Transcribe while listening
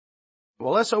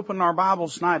Well, let's open our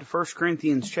Bibles tonight to 1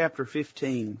 Corinthians chapter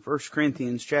 15. 1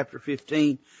 Corinthians chapter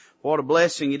 15. What a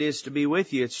blessing it is to be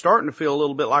with you. It's starting to feel a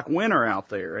little bit like winter out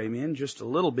there. Amen. Just a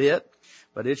little bit.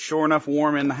 But it's sure enough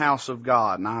warm in the house of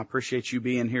God. And I appreciate you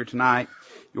being here tonight,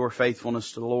 your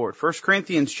faithfulness to the Lord. 1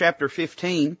 Corinthians chapter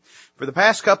 15. For the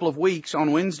past couple of weeks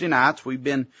on Wednesday nights, we've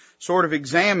been sort of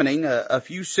examining a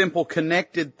few simple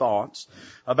connected thoughts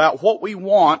about what we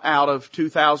want out of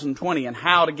 2020 and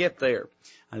how to get there.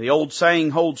 The old saying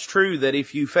holds true that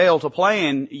if you fail to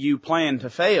plan, you plan to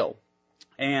fail.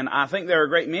 And I think there are a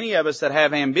great many of us that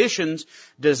have ambitions,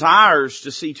 desires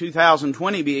to see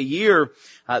 2020 be a year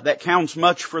that counts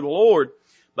much for the Lord.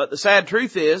 But the sad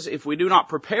truth is, if we do not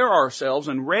prepare ourselves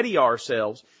and ready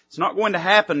ourselves, it's not going to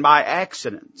happen by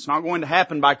accident. It's not going to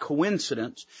happen by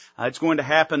coincidence. It's going to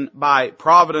happen by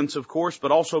providence, of course,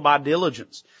 but also by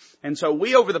diligence. And so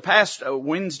we, over the past two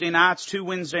Wednesday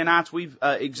nights, we've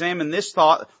examined this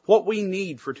thought, what we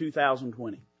need for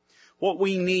 2020. What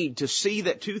we need to see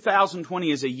that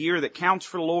 2020 is a year that counts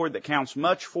for the Lord, that counts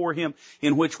much for Him,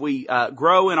 in which we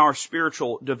grow in our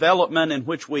spiritual development, in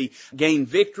which we gain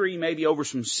victory maybe over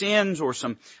some sins or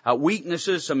some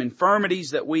weaknesses, some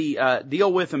infirmities that we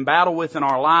deal with and battle with in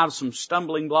our lives, some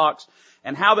stumbling blocks,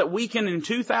 and how that we can in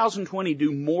 2020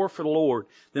 do more for the Lord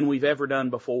than we've ever done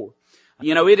before.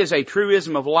 You know, it is a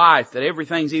truism of life that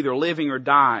everything's either living or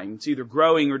dying. It's either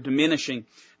growing or diminishing.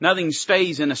 Nothing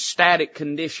stays in a static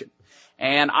condition.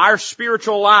 And our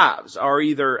spiritual lives are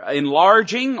either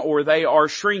enlarging or they are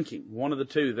shrinking. One of the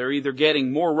two. They're either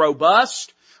getting more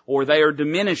robust or they are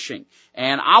diminishing.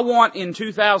 And I want in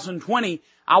 2020,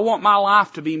 I want my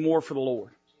life to be more for the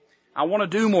Lord. I want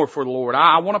to do more for the Lord.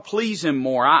 I want to please Him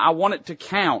more. I want it to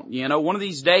count. You know, one of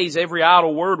these days every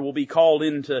idle word will be called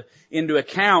into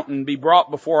account and be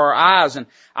brought before our eyes. And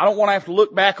I don't want to have to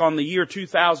look back on the year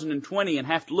 2020 and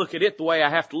have to look at it the way I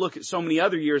have to look at so many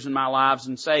other years in my lives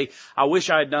and say, I wish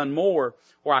I had done more,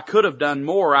 or I could have done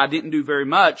more, or I didn't do very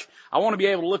much. I want to be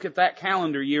able to look at that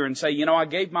calendar year and say, you know, I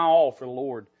gave my all for the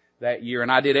Lord that year,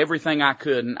 and I did everything I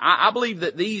could. And I believe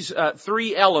that these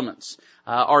three elements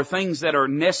are things that are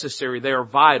necessary. They are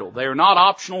vital. They are not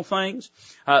optional things.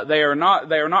 They are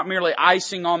not merely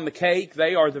icing on the cake.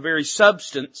 They are the very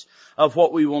substance of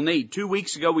what we will need. 2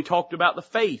 weeks ago, we talked about the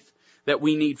faith that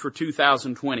we need for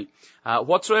 2020.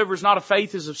 Whatsoever is not of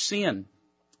faith is of sin.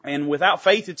 And without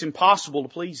faith, it's impossible to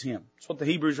please Him. That's what the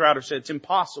Hebrews writer said. It's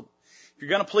impossible. If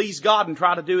you're going to please God and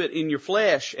try to do it in your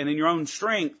flesh and in your own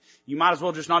strength, you might as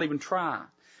well just not even try.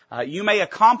 You may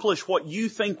accomplish what you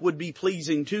think would be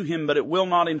pleasing to Him, but it will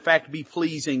not in fact be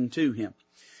pleasing to Him.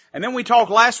 And then we talked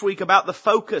last week about the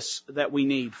focus that we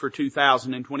need for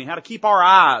 2020, how to keep our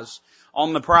eyes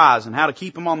on the prize and how to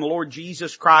keep them on the Lord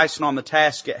Jesus Christ and on the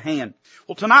task at hand.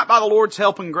 Well, tonight by the Lord's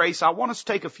help and grace, I want us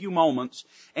to take a few moments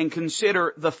and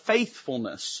consider the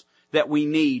faithfulness that we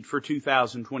need for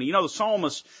 2020. You know, the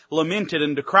psalmist lamented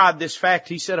and decried this fact.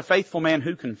 He said, a faithful man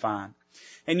who can find?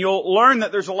 And you'll learn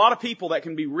that there's a lot of people that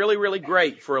can be really, really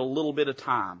great for a little bit of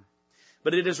time.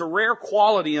 But it is a rare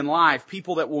quality in life,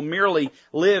 people that will merely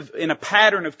live in a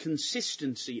pattern of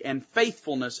consistency and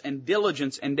faithfulness and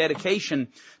diligence and dedication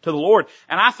to the Lord.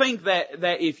 And I think that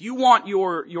if you want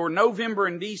your November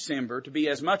and December to be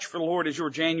as much for the Lord as your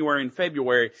January and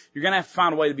February, you're going to have to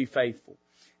find a way to be faithful.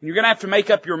 And you're going to have to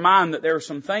make up your mind that there are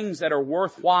some things that are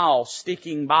worthwhile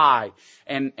sticking by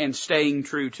and staying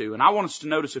true to. And I want us to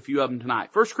notice a few of them tonight.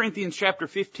 1 Corinthians chapter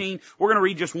 15, we're going to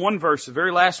read just one verse, the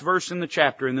very last verse in the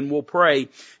chapter, and then we'll pray.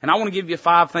 And I want to give you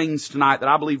 5 things tonight that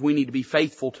I believe we need to be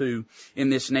faithful to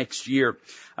in this next year.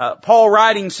 Paul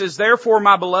writing says, therefore,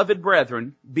 my beloved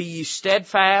brethren, be ye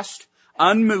steadfast,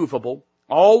 unmovable,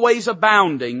 always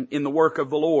abounding in the work of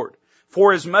the Lord.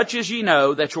 For as much as ye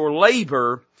know that your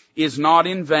labor is not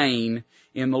in vain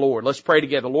in the Lord. Let's pray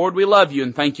together. Lord, we love you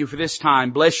and thank you for this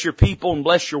time. Bless your people and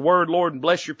bless your word, Lord, and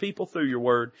bless your people through your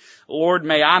word. Lord,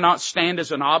 may I not stand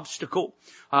as an obstacle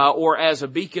or as a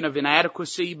beacon of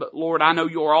inadequacy, but Lord, I know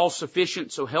you are all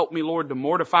sufficient, so help me, Lord, to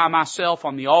mortify myself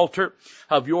on the altar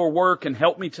of your work, and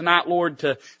help me tonight, Lord,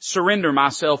 to surrender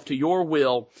myself to your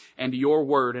will and to your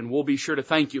word, and we'll be sure to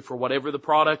thank you for whatever the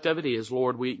product of it is,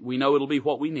 Lord. We know it'll be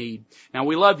what we need. Now,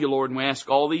 we love you, Lord, and we ask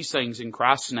all these things in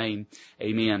Christ's name.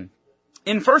 Amen.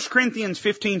 In 1 Corinthians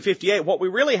 15:58, what we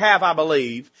really have, I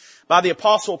believe, by the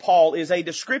Apostle Paul is a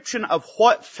description of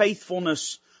what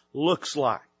faithfulness looks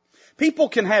like. People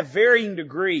can have varying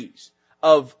degrees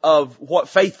of what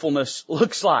faithfulness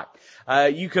looks like.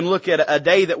 You can look at a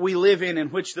day that we live in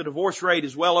which the divorce rate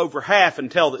is well over half and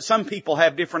tell that some people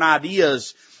have different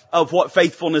ideas of what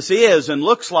faithfulness is and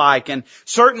looks like. And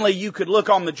certainly you could look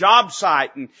on the job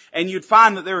site and you'd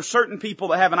find that there are certain people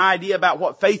that have an idea about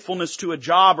what faithfulness to a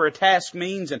job or a task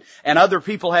means, and other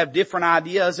people have different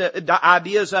ideas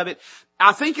of it.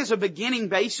 I think as a beginning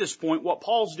basis point, what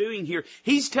Paul's doing here,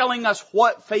 he's telling us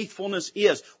what faithfulness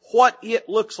is, what it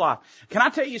looks like. Can I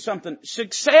tell you something?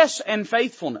 Success and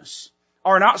faithfulness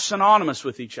are not synonymous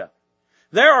with each other.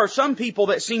 There are some people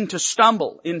that seem to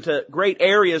stumble into great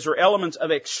areas or elements of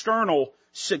external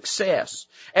success.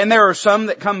 And there are some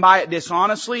that come by it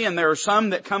dishonestly, and there are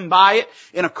some that come by it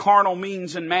in a carnal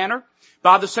means and manner.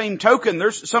 By the same token,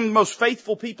 there's some of the most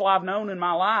faithful people I've known in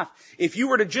my life. If you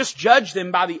were to just judge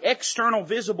them by the external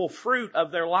visible fruit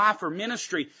of their life or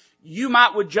ministry, you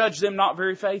would judge them not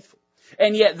very faithful.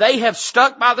 And yet they have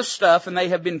stuck by the stuff, and they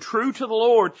have been true to the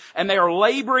Lord, and they are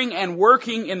laboring and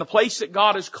working in the place that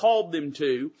God has called them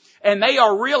to. And they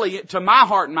are really, to my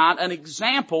heart and mind, an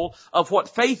example of what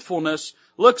faithfulness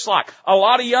looks like. A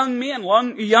lot of young men,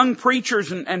 young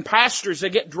preachers and pastors, they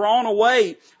get drawn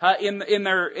away in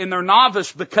their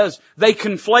novice because they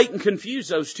conflate and confuse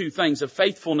those two things of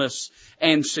faithfulness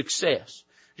and success.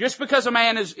 Just because a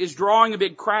man is drawing a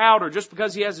big crowd, or just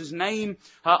because he has his name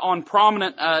on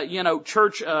prominent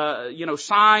church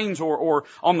signs or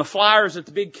on the flyers at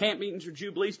the big camp meetings or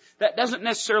jubilees, that doesn't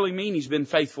necessarily mean he's been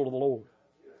faithful to the Lord.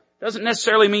 Doesn't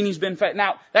necessarily mean he's been faithful.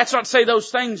 Now, that's not to say those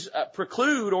things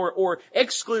preclude or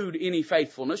exclude any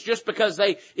faithfulness. Just because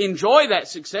they enjoy that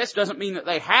success doesn't mean that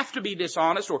they have to be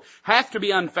dishonest or have to be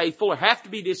unfaithful or have to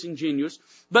be disingenuous.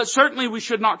 But certainly we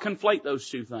should not conflate those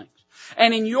two things.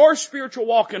 And in your spiritual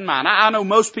walk and mine, I know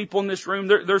most people in this room,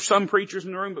 there's some preachers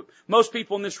in the room, but most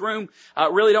people in this room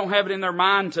really don't have it in their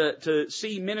mind to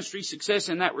see ministry success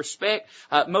in that respect.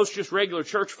 Most just regular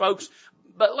church folks.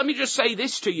 But let me just say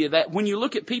this to you, that when you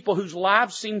look at people whose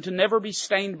lives seem to never be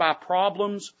stained by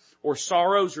problems or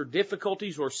sorrows or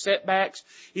difficulties or setbacks,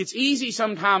 it's easy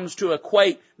sometimes to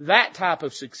equate that type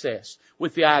of success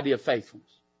with the idea of faithfulness.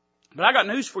 But I got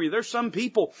news for you. There's some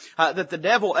people that the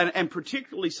devil, and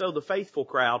particularly so the faithful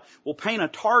crowd, will paint a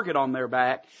target on their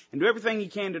back and do everything he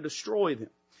can to destroy them.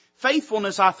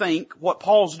 Faithfulness, I think, what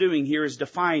Paul's doing here is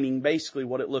defining basically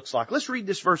what it looks like. Let's read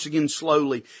this verse again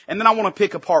slowly, and then I want to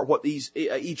pick apart what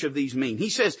each of these mean. He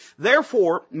says,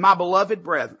 "Therefore, my beloved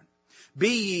brethren, be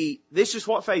ye," this is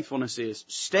what faithfulness is,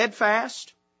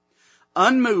 "steadfast,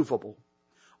 unmovable,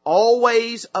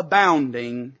 always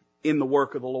abounding in the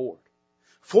work of the Lord.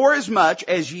 Forasmuch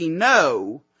as ye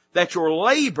know that your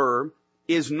labor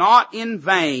is not in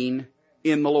vain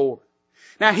in the Lord."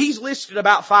 Now, he's listed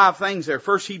about 5 things there.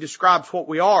 First, he describes what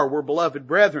we are. We're beloved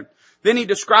brethren. Then he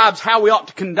describes how we ought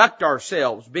to conduct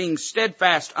ourselves, being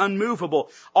steadfast,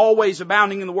 unmovable, always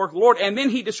abounding in the work of the Lord. And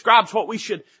then he describes what we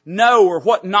should know, or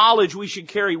what knowledge we should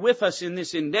carry with us in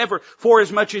this endeavor, for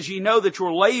as much as ye know that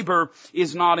your labor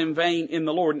is not in vain in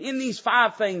the Lord. And in these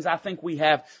 5 things, I think we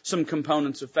have some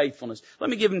components of faithfulness.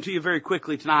 Let me give them to you very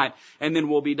quickly tonight, and then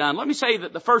we'll be done. Let me say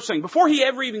that the first thing, before he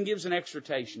ever even gives an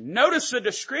exhortation, notice the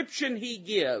description he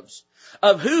gives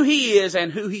of who he is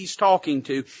and who he's talking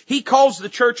to. He calls the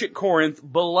church at Corinth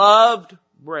beloved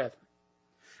brethren.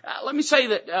 Let me say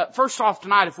that first off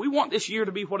tonight, if we want this year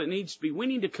to be what it needs to be, we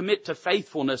need to commit to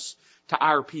faithfulness to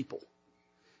our people.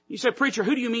 You say, "Preacher,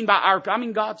 who do you mean by our people?" I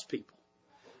mean God's people.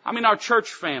 I mean our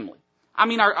church family. I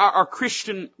mean our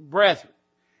Christian brethren.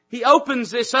 He opens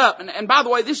this up, and by the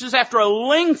way, this is after a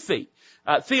lengthy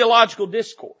theological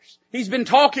discourse. He's been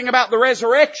talking about the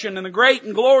resurrection and the great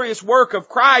and glorious work of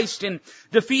Christ in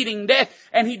defeating death.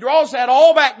 And he draws that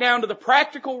all back down to the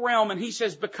practical realm. And he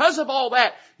says, because of all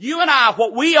that, you and I,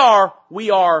 what we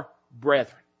are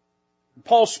brethren.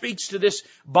 Paul speaks to this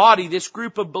body, this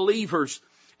group of believers,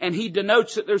 and he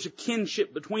denotes that there's a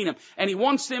kinship between them. And he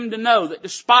wants them to know that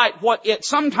despite what it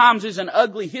sometimes is an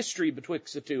ugly history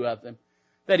betwixt the two of them,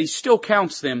 that he still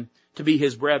counts them to be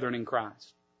his brethren in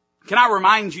Christ. Can I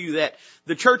remind you that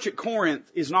the church at Corinth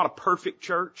is not a perfect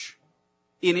church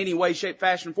in any way, shape,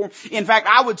 fashion, form? In fact,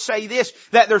 I would say this,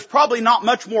 that there's probably not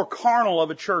much more carnal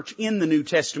of a church in the New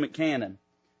Testament canon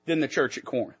than the church at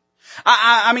Corinth.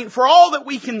 I mean, for all that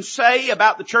we can say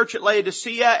about the church at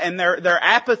Laodicea and their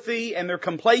apathy and their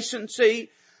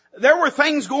complacency, there were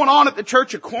things going on at the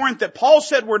church of Corinth that Paul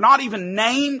said were not even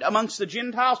named amongst the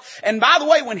Gentiles. And by the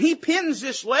way, when he pins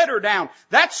this letter down,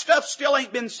 that stuff still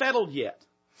ain't been settled yet.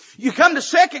 You come to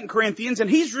 2 Corinthians and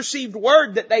he's received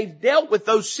word that they've dealt with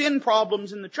those sin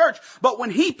problems in the church. But when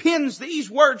he pins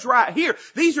these words right here,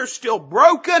 these are still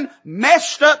broken,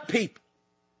 messed up people.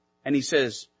 And he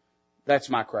says, that's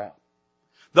my crowd.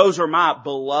 Those are my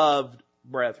beloved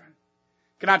brethren.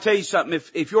 Can I tell you something?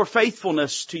 If your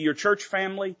faithfulness to your church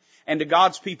family and to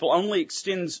God's people only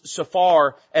extends so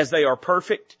far as they are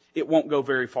perfect, it won't go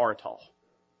very far at all.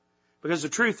 Because the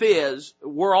truth is,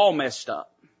 we're all messed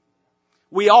up.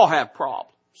 We all have problems.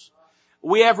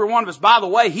 Every one of us. By the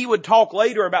way, he would talk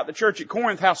later about the church at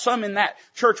Corinth, how some in that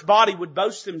church body would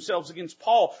boast themselves against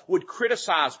Paul, would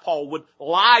criticize Paul, would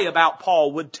lie about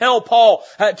Paul, would tell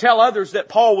others that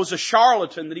Paul was a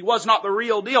charlatan, that he was not the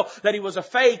real deal, that he was a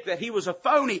fake, that he was a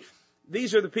phony.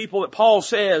 These are the people that Paul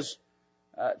says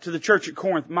to the church at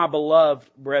Corinth, my beloved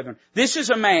brethren. This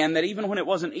is a man that even when it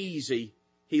wasn't easy,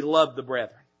 he loved the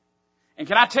brethren. And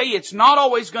can I tell you, it's not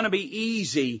always going to be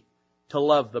easy to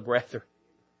love the brethren.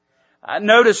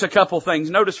 Notice a couple things.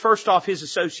 Notice first off his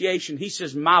association. He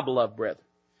says, my beloved brethren.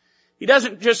 He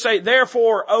doesn't just say,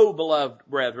 therefore, O beloved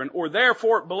brethren, or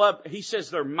therefore, beloved. He says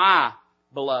they're my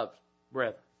beloved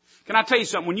brethren. Can I tell you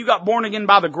something? When you got born again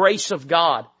by the grace of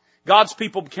God, God's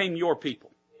people became your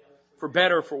people. For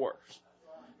better or for worse.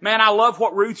 Man, I love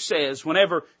what Ruth says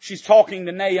whenever she's talking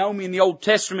to Naomi in the Old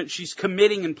Testament. She's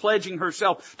committing and pledging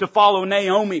herself to follow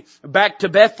Naomi back to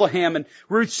Bethlehem. And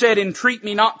Ruth said, entreat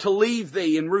me not to leave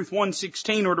thee in Ruth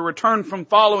 1:16, or to return from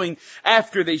following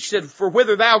after thee. She said, for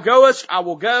whither thou goest, I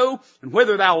will go, and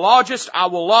whither thou lodgest, I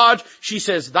will lodge. She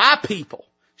says, thy people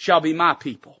shall be my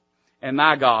people, and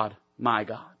thy God, my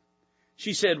God.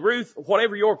 She said, Ruth,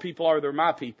 whatever your people are, they're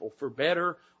my people, for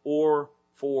better or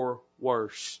for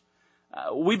worse.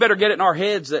 We better get it in our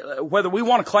heads that whether we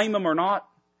want to claim them or not,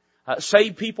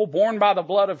 saved people, born by the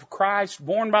blood of Christ,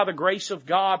 born by the grace of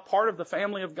God, part of the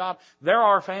family of God, they're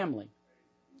our family.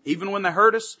 Even when they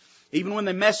hurt us, even when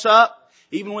they mess up,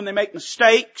 even when they make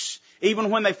mistakes, even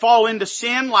when they fall into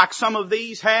sin like some of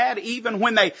these had, even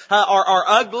when they are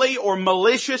ugly or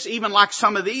malicious, even like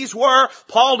some of these were,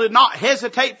 Paul did not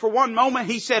hesitate for one moment.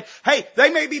 He said, hey, they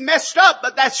may be messed up,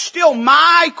 but that's still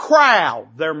my crowd.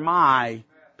 They're my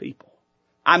people.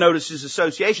 I notice his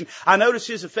association. I notice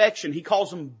his affection. He calls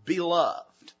them beloved.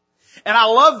 And I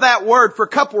love that word for a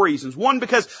couple reasons. One,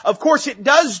 because of course it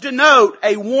does denote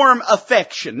a warm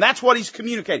affection. That's what he's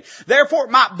communicating. Therefore,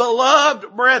 my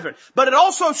beloved brethren. But it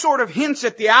also sort of hints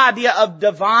at the idea of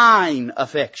divine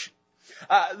affection.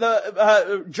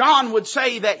 John would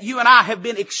say that you and I have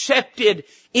been accepted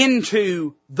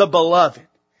into the beloved.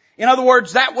 In other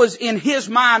words, that was in his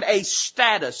mind a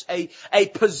status, a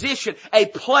position, a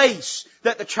place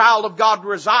that the child of God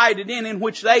resided in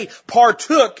which they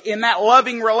partook in that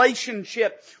loving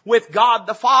relationship with God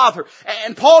the Father.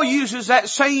 And Paul uses that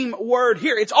same word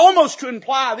here. It's almost to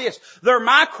imply this. They're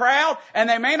my crowd, and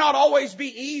they may not always be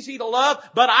easy to love,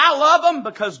 but I love them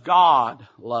because God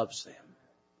loves them.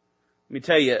 Let me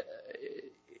tell you,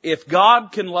 if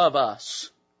God can love us,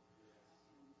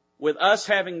 with us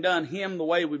having done Him the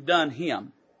way we've done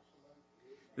Him,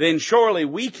 then surely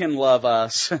we can love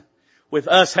us with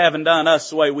us having done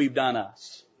us the way we've done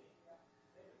us.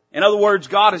 In other words,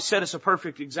 God has set us a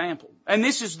perfect example. And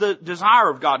this is the desire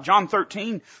of God. John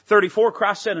 13:34,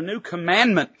 Christ said, a new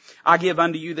commandment I give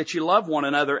unto you, that ye love one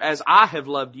another as I have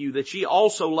loved you, that ye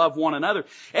also love one another.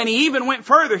 And he even went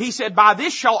further. He said, by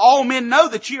this shall all men know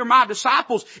that ye are my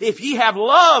disciples, if ye have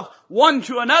love one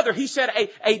to another. He said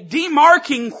a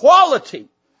demarking quality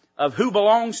of who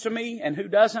belongs to me and who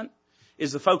doesn't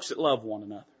is the folks that love one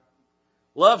another.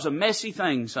 Love's a messy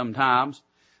thing sometimes.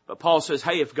 But Paul says,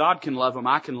 hey, if God can love them,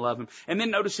 I can love them. And then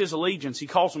notice his allegiance. He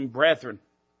calls them brethren.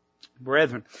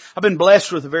 Brethren. I've been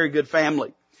blessed with a very good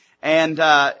family. And,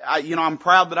 I'm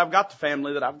proud that I've got the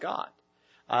family that I've got.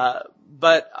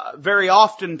 But very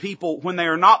often people, when they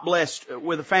are not blessed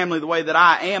with a family the way that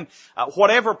I am,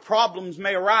 whatever problems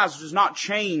may arise does not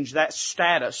change that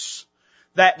status,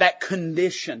 that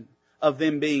condition of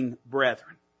them being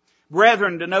brethren.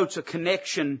 Brethren denotes a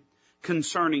connection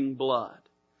concerning blood.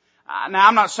 Now,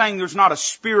 I'm not saying there's not a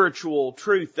spiritual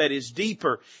truth that is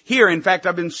deeper here. In fact,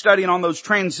 I've been studying on those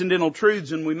transcendental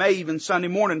truths, and we may even Sunday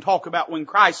morning talk about when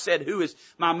Christ said, who is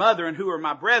my mother and who are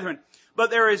my brethren. But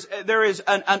there is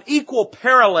an equal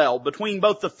parallel between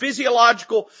both the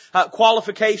physiological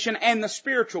qualification and the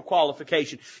spiritual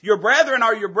qualification. Your brethren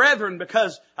are your brethren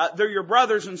because they're your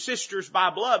brothers and sisters by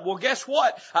blood. Well, guess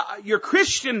what? Your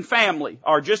Christian family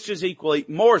are just as equally,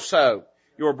 more so,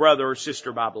 your brother or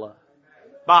sister by blood.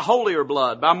 By holier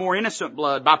blood, by more innocent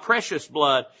blood, by precious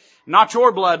blood. Not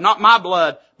your blood, not my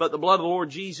blood, but the blood of the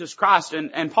Lord Jesus Christ.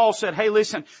 And Paul said, hey,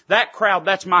 listen, that crowd,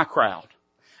 that's my crowd.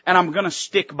 And I'm going to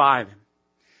stick by them.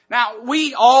 Now,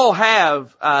 we all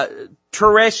have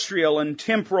terrestrial and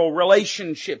temporal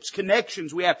relationships,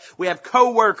 connections. We have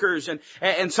coworkers,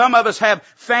 and some of us have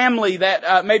family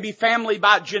that may be family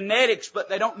by genetics, but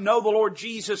they don't know the Lord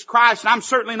Jesus Christ. And I'm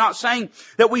certainly not saying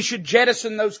that we should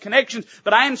jettison those connections,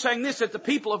 but I am saying this, that the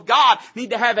people of God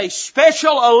need to have a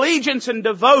special allegiance and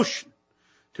devotion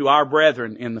to our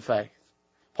brethren in the faith.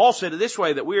 Paul said it this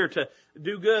way, that we are to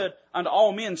do good unto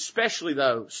all men, especially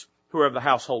those who are of the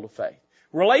household of faith.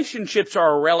 Relationships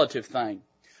are a relative thing.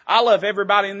 I love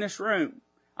everybody in this room.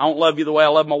 I don't love you the way I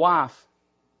love my wife.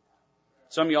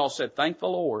 Some of y'all said, thank the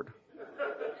Lord.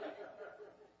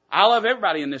 I love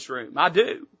everybody in this room. I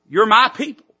do. You're my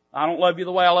people. I don't love you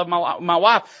the way I love my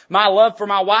wife. My love for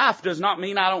my wife does not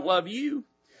mean I don't love you.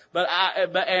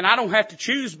 And I don't have to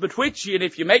choose betwixt you. And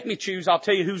if you make me choose, I'll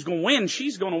tell you who's going to win.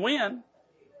 She's going to win.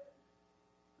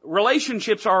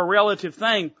 Relationships are a relative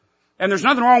thing. And there's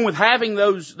nothing wrong with having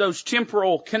those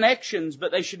temporal connections,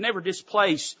 but they should never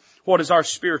displace what is our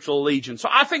spiritual allegiance. So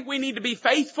I think we need to be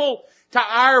faithful to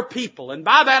our people. And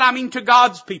by that I mean to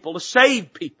God's people, to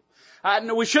saved people.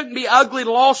 We shouldn't be ugly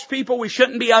to lost people. We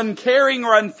shouldn't be uncaring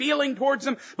or unfeeling towards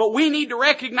them. But we need to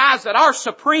recognize that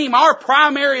our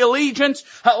primary allegiance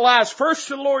lies first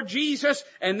to the Lord Jesus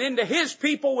and then to His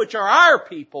people, which are our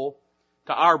people,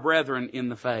 to our brethren in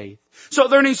the faith. So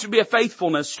there needs to be a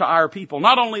faithfulness to our people.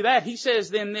 Not only that, he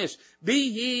says then this, be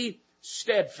ye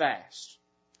steadfast.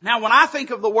 Now when I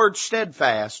think of the word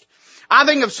steadfast, I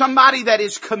think of somebody that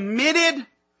is committed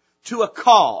to a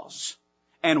cause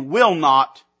and will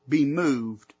not be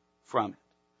moved from it.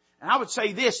 And I would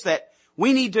say this, that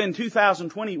we need to, in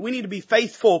 2020, we need to be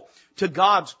faithful to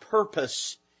God's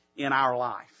purpose in our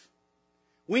life.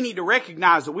 We need to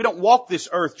recognize that we don't walk this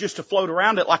earth just to float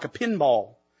around it like a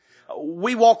pinball.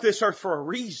 We walk this earth for a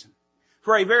reason,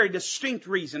 for a very distinct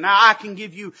reason. Now I can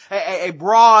give you a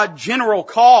broad general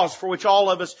cause for which all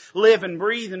of us live and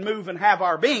breathe and move and have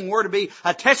our being. We're to be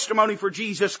a testimony for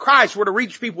Jesus Christ. We're to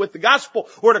reach people with the gospel.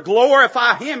 We're to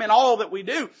glorify Him in all that we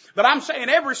do. But I'm saying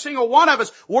every single one of us,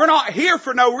 we're not here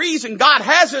for no reason. God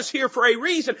has us here for a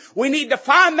reason. We need to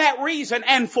find that reason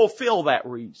and fulfill that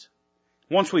reason.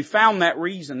 Once we've found that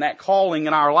reason, that calling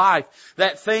in our life,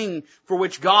 that thing for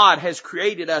which God has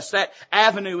created us, that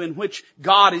avenue in which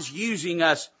God is using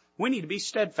us, we need to be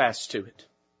steadfast to it.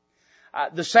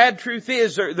 The sad truth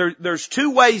is there's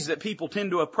two ways that people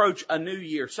tend to approach a new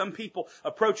year. Some people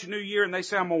approach a new year and they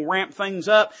say, I'm going to ramp things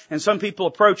up. And some people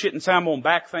approach it and say, I'm going to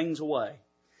back things away.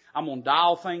 I'm going to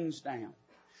dial things down.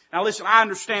 Now listen, I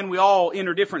understand we all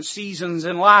enter different seasons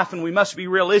in life and we must be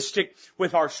realistic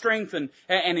with our strength and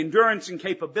endurance and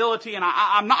capability. And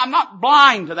I'm not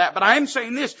blind to that, but I am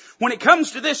saying this, when it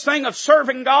comes to this thing of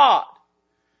serving God,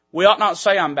 we ought not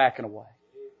say I'm backing away.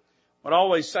 But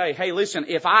always say, hey listen,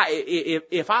 if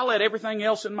I let everything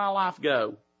else in my life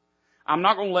go, I'm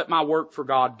not going to let my work for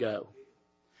God go.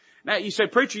 Now you say,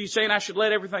 preacher, you saying I should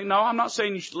let everything? No, I'm not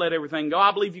saying you should let everything go.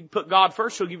 I believe you can put God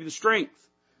first, He'll give you the strength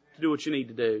to do what you need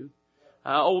to do.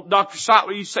 Old Dr.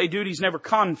 Seitler used to say duties never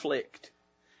conflict.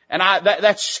 And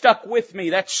that's stuck with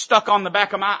me. That's stuck on the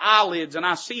back of my eyelids and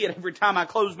I see it every time I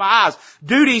close my eyes.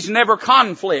 Duties never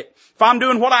conflict. If I'm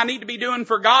doing what I need to be doing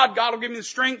for God, God will give me the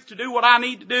strength to do what I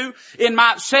need to do in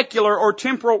my secular or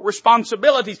temporal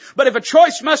responsibilities. But if a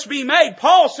choice must be made,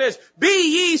 Paul says, be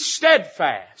ye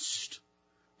steadfast.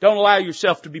 Don't allow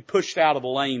yourself to be pushed out of the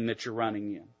lane that you're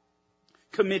running in.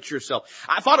 Commit yourself.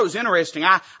 I thought it was interesting.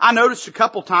 I noticed a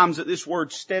couple times that this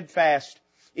word steadfast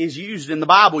is used in the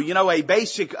Bible. You know, a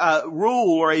basic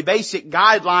rule or a basic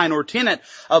guideline or tenet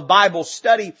of Bible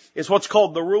study is what's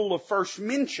called the rule of first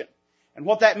mention. And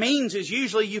what that means is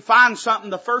usually you find something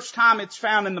the first time it's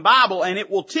found in the Bible and it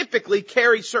will typically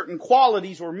carry certain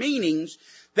qualities or meanings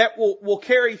that will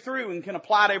carry through and can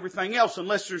apply to everything else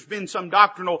unless there's been some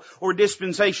doctrinal or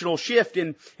dispensational shift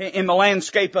in the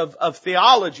landscape of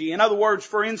theology. In other words,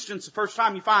 for instance, the first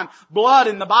time you find blood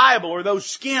in the Bible or those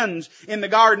skins in the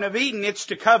Garden of Eden, it's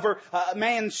to cover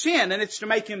man's sin and it's to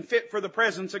make him fit for the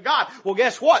presence of God. Well,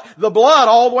 guess what? The blood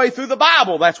all the way through the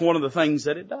Bible, that's one of the things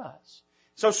that it does.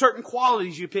 So certain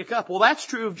qualities you pick up. Well, that's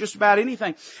true of just about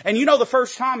anything. And you know, the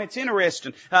first time it's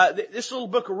interesting. This little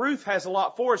book of Ruth has a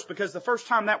lot for us because the first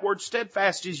time that word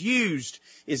steadfast is used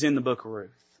is in the book of Ruth.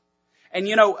 And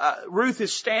you know, Ruth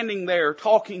is standing there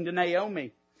talking to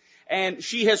Naomi. And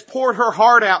she has poured her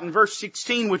heart out in verse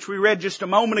 16, which we read just a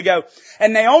moment ago.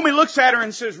 And Naomi looks at her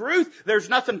and says, Ruth, there's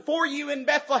nothing for you in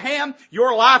Bethlehem.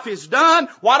 Your life is done.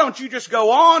 Why don't you just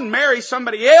go on, marry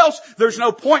somebody else? There's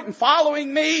no point in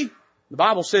following me. The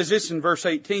Bible says this in verse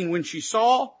 18, when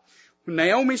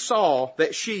Naomi saw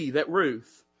that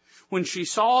Ruth, When she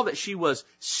saw that she was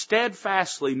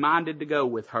steadfastly minded to go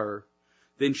with her,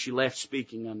 then she left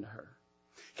speaking unto her.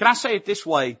 Can I say it this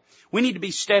way? We need to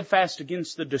be steadfast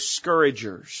against the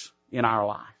discouragers in our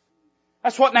life.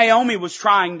 That's what Naomi was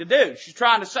trying to do. She's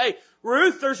trying to say,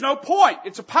 Ruth, there's no point.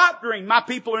 It's a pipe dream. My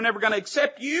people are never going to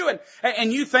accept you.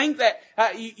 And you think that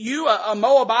you, a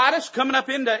Moabitess coming up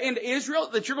into Israel,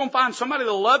 that you're going to find somebody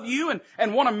that'll love you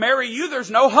and want to marry you.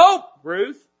 There's no hope,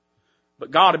 Ruth. But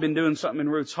God had been doing something in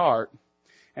Ruth's heart.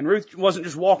 And Ruth wasn't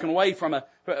just walking away from a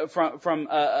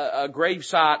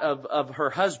gravesite of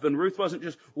her husband. Ruth wasn't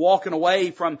just walking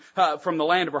away from the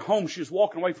land of her home. She was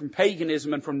walking away from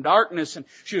paganism and from darkness, and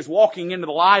she was walking into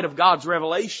the light of God's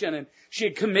revelation. And she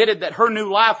had committed that her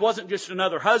new life wasn't just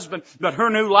another husband, but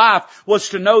her new life was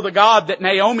to know the God that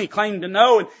Naomi claimed to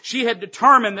know. And she had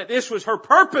determined that this was her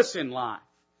purpose in life,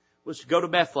 was to go to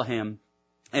Bethlehem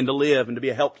and to live and to be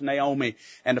a help to Naomi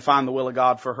and to find the will of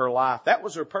God for her life. That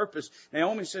was her purpose.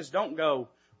 Naomi says, don't go,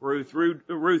 Ruth.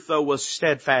 Ruth, though, was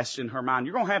steadfast in her mind.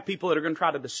 You're going to have people that are going to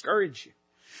try to discourage you.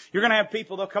 You're going to have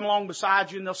people, they'll come along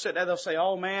beside you and they'll sit there, they'll say,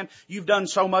 oh man, you've done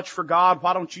so much for God.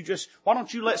 Why don't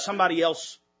you let somebody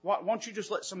else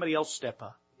step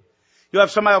up? You'll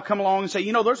have somebody will come along and say,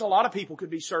 there's a lot of people could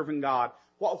be serving God.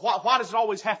 Why does it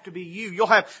always have to be you? You'll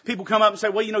have people come up and say,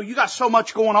 well, you got so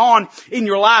much going on in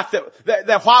your life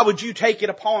that why would you take it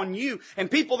upon you?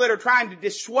 And people that are trying to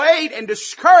dissuade and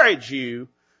discourage you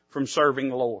from serving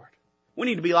the Lord. We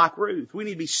need to be like Ruth. We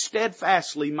need to be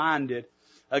steadfastly minded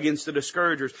against the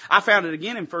discouragers. I found it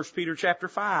again in 1 Peter chapter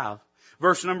 5.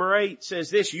 Verse number 8 says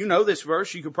this. You know this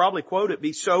verse. You could probably quote it.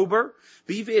 Be sober,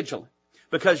 be vigilant.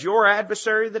 Because your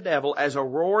adversary the devil, as a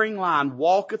roaring lion,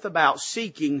 walketh about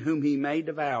seeking whom he may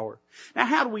devour. Now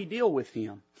how do we deal with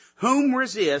him? Whom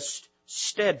resist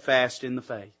steadfast in the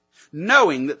faith,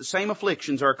 knowing that the same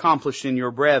afflictions are accomplished in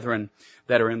your brethren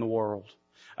that are in the world.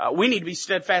 We need to be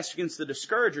steadfast against the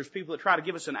discouragers, people that try to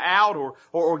give us an out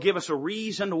or give us a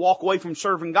reason to walk away from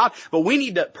serving God. But we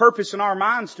need to purpose in our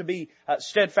minds to be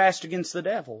steadfast against the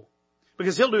devil,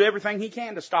 because he'll do everything he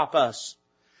can to stop us.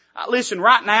 Listen,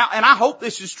 right now, and I hope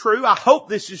this is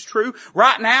true.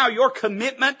 Right now, your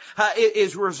commitment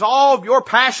is resolved. Your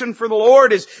passion for the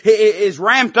Lord is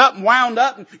ramped up and wound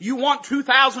up. And you want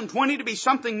 2020 to be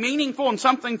something meaningful and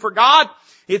something for God.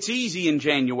 It's easy in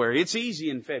January. It's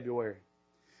easy in February.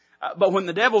 But when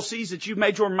the devil sees that you've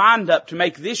made your mind up to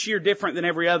make this year different than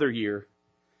every other year,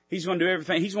 he's going to do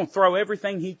everything. He's going to throw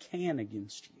everything he can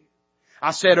against you. I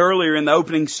said earlier in the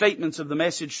opening statements of the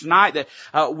message tonight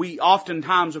that we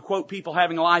oftentimes quote people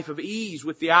having a life of ease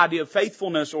with the idea of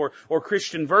faithfulness or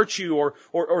Christian virtue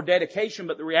or dedication.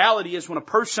 But the reality is when a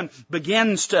person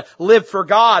begins to live for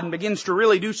God and begins to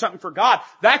really do something for God,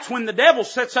 that's when the devil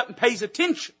sets up and pays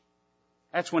attention.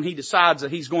 That's when he decides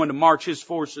that he's going to march his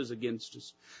forces against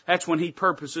us. That's when he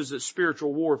purposes that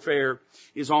spiritual warfare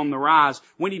is on the rise.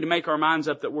 We need to make our minds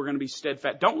up that we're going to be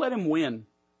steadfast. Don't let him win.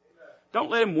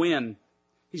 Don't let him win.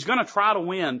 He's going to try to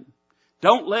win.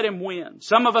 Don't let him win.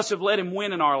 Some of us have let him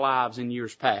win in our lives in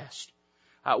years past.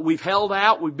 We've held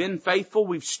out. We've been faithful.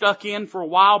 We've stuck in for a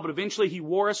while, but eventually he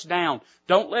wore us down.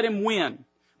 Don't let him win.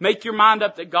 Make your mind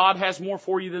up that God has more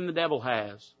for you than the devil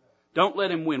has. Don't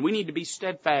let him win. We need to be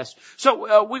steadfast.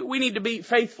 So we need to be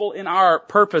faithful in our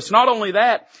purpose. Not only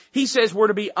that, he says we're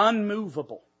to be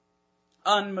unmovable.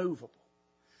 Unmovable.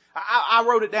 I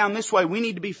wrote it down this way. We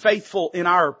need to be faithful in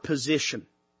our position.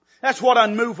 That's what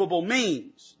unmovable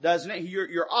means, doesn't it?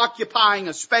 You're occupying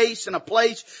a space and a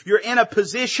place. You're in a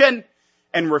position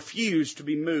and refuse to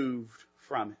be moved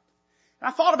from it. And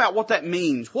I thought about what that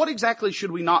means. What exactly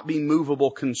should we not be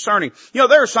movable concerning?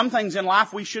 There are some things in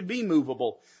life we should be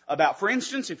movable about. For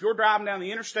instance, if you're driving down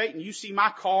the interstate and you see my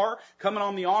car coming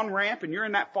on the on-ramp and you're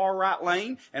in that far right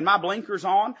lane and my blinker's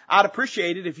on, I'd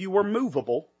appreciate it if you were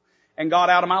movable and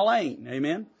got out of my lane.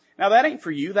 Amen? Now that ain't for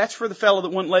you. That's for the fellow that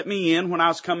wouldn't let me in when I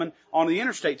was coming on the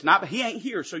interstate tonight, but he ain't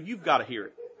here, so you've got to hear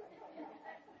it.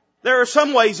 There are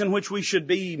some ways in which we should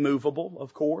be movable,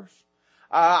 of course.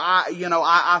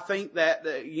 I think that,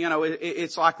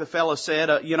 it's like the fellow said,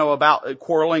 about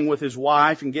quarreling with his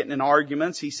wife and getting in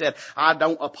arguments. He said, I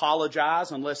don't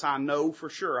apologize unless I know for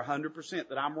sure 100%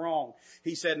 that I'm wrong.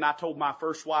 He said, and I told my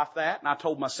first wife that, and I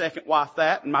told my second wife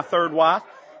that, and my third wife.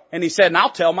 And he said, and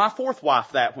I'll tell my fourth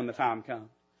wife that when the time comes.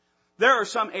 There are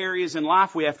some areas in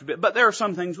life we have to be, but there are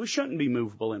some things we shouldn't be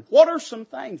movable in. What are some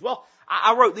things? Well,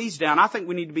 I wrote these down. I think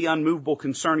we need to be unmovable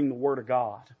concerning the Word of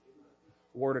God.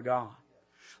 The Word of God.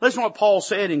 Listen to what Paul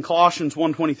said in Colossians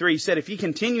 1:23. He said, if ye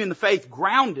continue in the faith,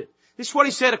 grounded This is what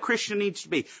he said a Christian needs to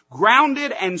be.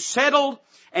 Grounded and settled,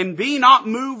 and be not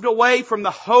moved away from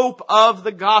the hope of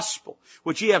the gospel,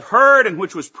 which ye have heard, and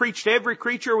which was preached to every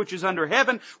creature which is under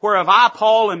heaven, whereof I,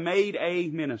 Paul, am made a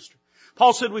minister.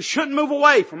 Paul said we shouldn't move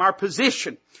away from our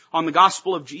position on the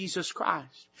gospel of Jesus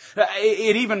Christ.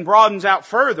 It even broadens out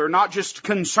further, not just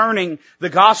concerning the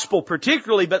gospel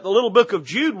particularly, but the little book of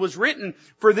Jude was written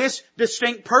for this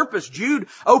distinct purpose. Jude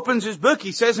opens his book.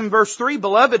 He says in verse 3,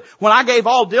 Beloved, when I gave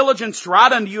all diligence to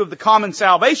write unto you of the common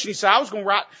salvation, he said, I was going to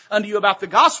write unto you about the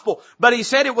gospel, but he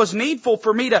said it was needful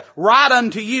for me to write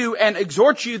unto you and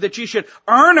exhort you that you should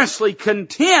earnestly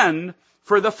contend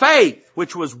for the faith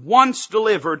which was once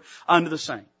delivered unto the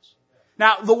saints.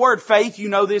 Now, the word faith, you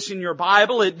know this in your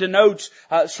Bible, it denotes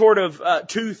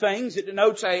two things. It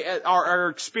denotes our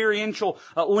experiential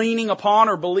leaning upon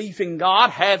or belief in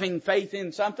God, having faith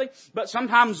in something. But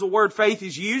sometimes the word faith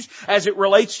is used as it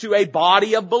relates to a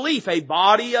body of belief, a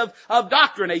body of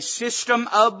doctrine, a system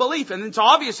of belief. And it's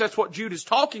obvious that's what Jude is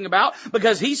talking about,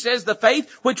 because he says the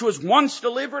faith which was once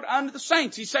delivered unto the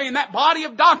saints. He's saying that body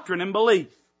of doctrine and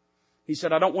belief. He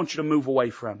said, I don't want you to move away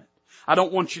from it. I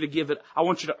don't want you to give it. I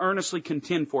want you to earnestly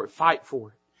contend for it, fight for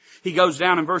it. He goes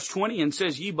down in verse 20 and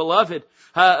says,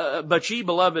 but ye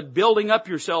beloved, building up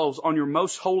yourselves on your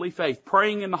most holy faith,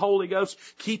 praying in the Holy Ghost,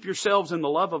 keep yourselves in the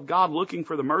love of God, looking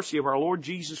for the mercy of our Lord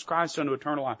Jesus Christ unto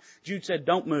eternal life. Jude said,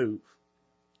 don't move.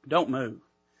 Don't move.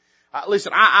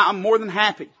 Listen, I'm more than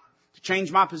happy to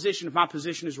change my position if my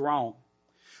position is wrong.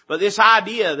 But this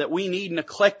idea that we need an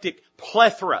eclectic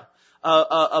plethora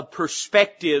of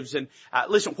perspectives. And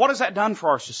listen, what has that done for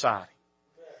our society?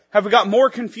 Have we got more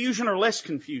confusion or less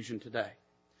confusion today?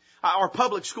 Our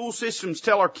public school systems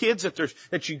tell our kids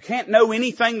that you can't know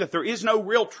anything, that there is no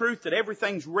real truth, that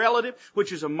everything's relative,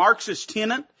 which is a Marxist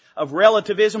tenet of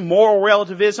relativism, moral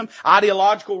relativism,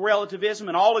 ideological relativism,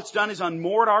 and all it's done is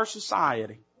unmoored our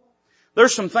society.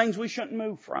 There's some things we shouldn't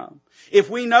move from.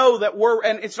 If we know that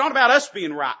and it's not about us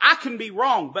being right. I can be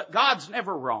wrong, but God's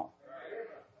never wrong.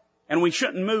 And we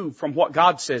shouldn't move from what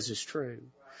God says is true.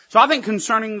 So I think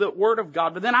concerning the Word of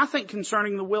God, but then I think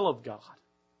concerning the will of God.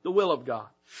 The will of God.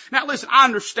 Now listen, I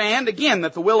understand again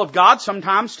that the will of God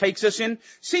sometimes takes us in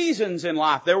seasons in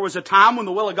life. There was a time when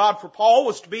the will of God for Paul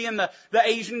was to be in the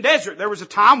Asian desert. There was a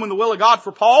time when the will of God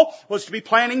for Paul was to be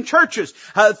planting churches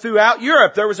throughout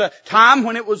Europe. There was a time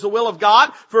when it was the will of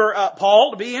God for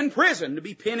Paul to be in prison, to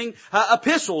be penning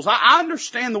epistles. I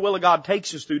understand the will of God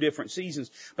takes us through different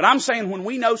seasons. But I'm saying when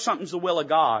we know something's the will of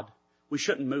God, we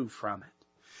shouldn't move from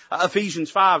it. Ephesians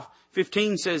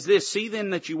 5:15 says this, See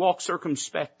then that you walk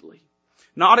circumspectly,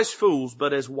 not as fools,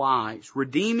 but as wise,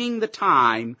 redeeming the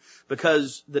time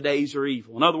because the days are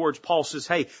evil. In other words, Paul says,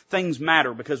 hey, things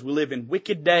matter because we live in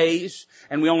wicked days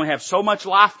and we only have so much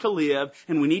life to live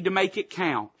and we need to make it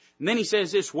count. And then he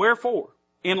says this, wherefore,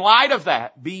 in light of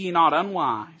that, be ye not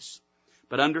unwise,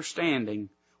 but understanding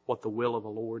what the will of the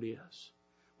Lord is.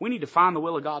 We need to find the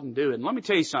will of God and do it. And let me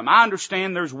tell you something. I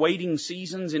understand there's waiting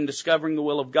seasons in discovering the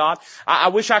will of God. I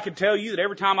wish I could tell you that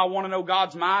every time I want to know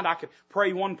God's mind, I could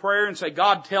pray one prayer and say,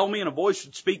 God, tell me, and a voice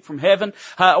would speak from heaven,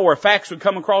 or a fax would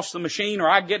come across the machine, or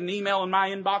I'd get an email in my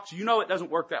inbox. You know it doesn't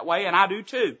work that way, and I do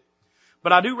too.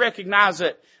 But I do recognize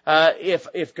that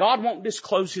if God won't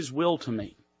disclose His will to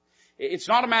me, it's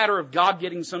not a matter of God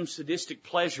getting some sadistic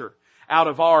pleasure out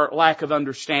of our lack of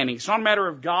understanding. It's not a matter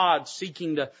of God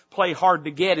seeking to play hard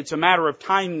to get. It's a matter of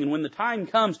timing. And when the time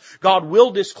comes, God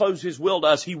will disclose His will to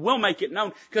us. He will make it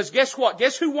known. Because guess what?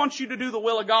 Guess who wants you to do the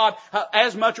will of God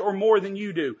as much or more than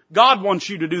you do? God wants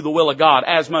you to do the will of God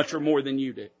as much or more than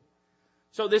you do.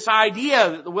 So this idea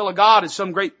that the will of God is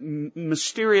some great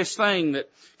mysterious thing that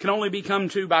can only be come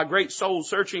to by great soul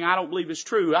searching, I don't believe is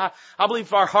true. I believe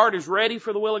if our heart is ready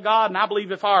for the will of God, and I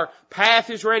believe if our path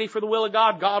is ready for the will of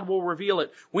God, God will reveal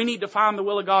it. We need to find the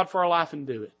will of God for our life and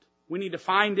do it. We need to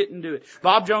find it and do it.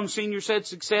 Bob Jones Sr. said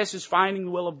success is finding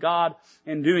the will of God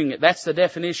and doing it. That's the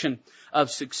definition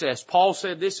of success. Paul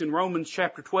said this in Romans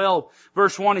chapter 12,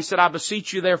 verse 1. He said, I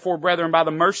beseech you therefore, brethren, by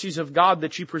the mercies of God,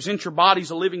 that you present your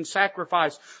bodies a living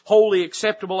sacrifice, wholly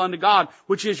acceptable unto God,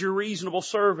 which is your reasonable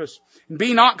service. And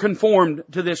be not conformed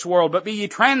to this world, but be ye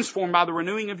transformed by the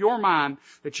renewing of your mind,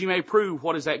 that ye may prove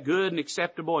what is that good and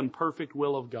acceptable and perfect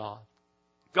will of God.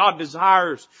 God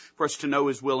desires for us to know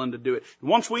His will and to do it. And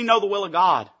once we know the will of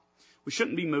God, we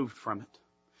shouldn't be moved from it.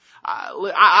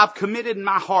 I've committed in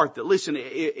my heart that, listen,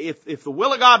 if the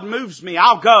will of God moves me,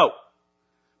 I'll go.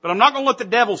 But I'm not going to let the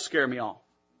devil scare me off.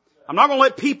 I'm not going to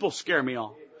let people scare me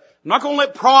off. I'm not going to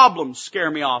let problems scare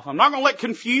me off. I'm not going to let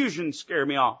confusion scare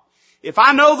me off. If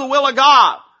I know the will of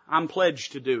God, I'm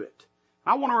pledged to do it.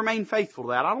 I want to remain faithful to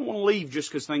that. I don't want to leave just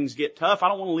because things get tough. I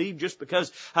don't want to leave just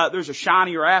because there's a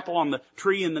shinier apple on the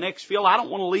tree in the next field. I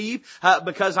don't want to leave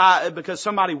because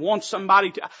somebody wants somebody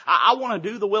to. I want to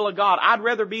do the will of God. I'd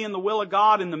rather be in the will of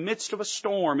God in the midst of a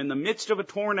storm, in the midst of a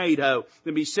tornado,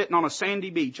 than be sitting on a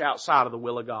sandy beach outside of the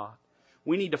will of God.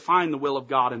 We need to find the will of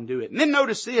God and do it. And then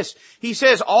notice this. He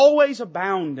says, always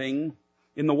abounding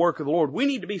in the work of the Lord. We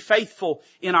need to be faithful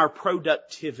in our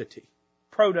productivity.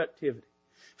 Productivity.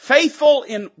 Faithful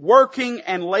in working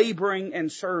and laboring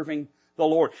and serving the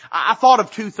Lord. I thought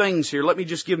of two things here. Let me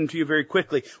just give them to you very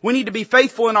quickly. We need to be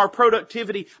faithful in our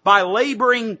productivity by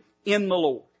laboring in the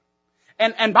Lord.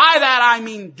 And by that I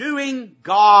mean doing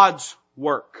God's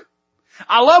work.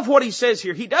 I love what he says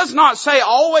here. He does not say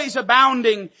always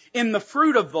abounding in the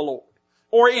fruit of the Lord,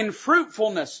 or in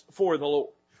fruitfulness for the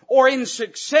Lord, or in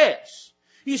success.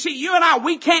 You see, you and I,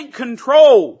 we can't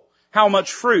control how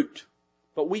much fruit,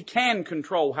 but we can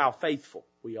control how faithful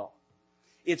we are.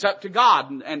 It's up to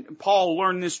God. And Paul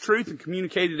learned this truth and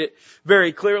communicated it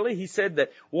very clearly. He said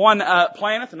that one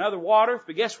planteth, another watereth,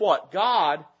 but guess what?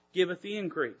 God giveth the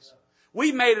increase.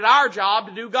 We've made it our job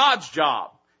to do God's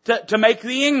job, to make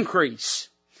the increase.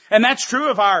 And that's true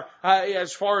of our,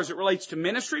 as far as it relates to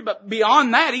ministry, but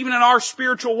beyond that, even in our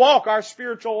spiritual walk, our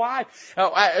spiritual life,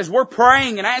 as we're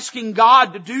praying and asking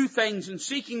God to do things and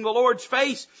seeking the Lord's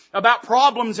face about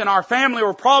problems in our family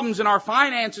or problems in our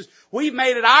finances, we've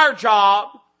made it our job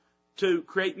to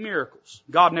create miracles.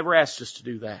 God never asked us to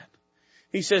do that.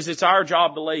 He says it's our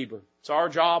job to labor. It's our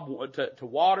job to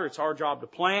water. It's our job to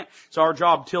plant. It's our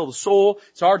job to till the soil.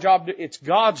 It's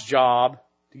God's job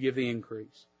to give the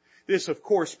increase. This, of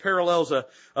course, parallels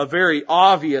a very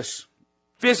obvious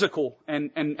physical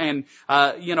and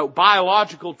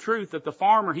biological truth that the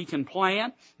farmer, he can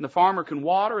plant, and the farmer can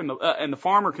water, and the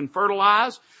farmer can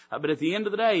fertilize. But at the end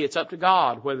of the day, it's up to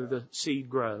God whether the seed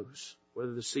grows.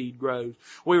 Whether the seed grows.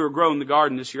 We were growing the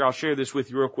garden this year. I'll share this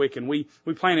with you real quick. And we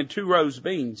planted 2 rows of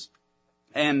beans.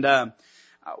 And I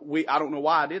don't know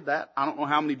why I did that. I don't know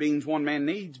how many beans one man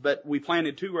needs, but we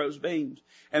planted 2 rows of beans.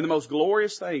 And the most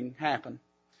glorious thing happened.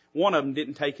 One of them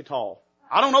didn't take at all.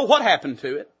 I don't know what happened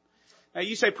to it. Now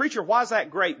you say, preacher, why is that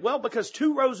great? Well, because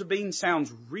 2 rows of beans sounds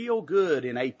real good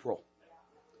in April.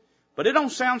 But it don't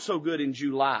sound so good in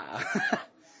July.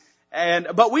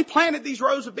 But we planted these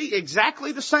rows of beans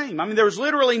exactly the same. I mean, there was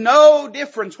literally no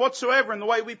difference whatsoever in the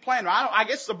way we planted. I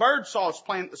guess the bird saw us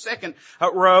plant the second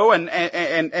row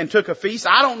and took a feast.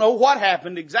 I don't know what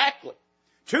happened exactly.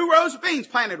 2 rows of beans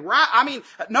planted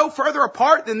no further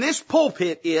apart than this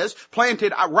pulpit is,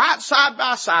 planted right side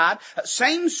by side,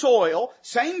 same soil,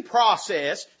 same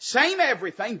process, same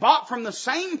everything, bought from the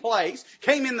same place,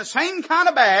 came in the same kind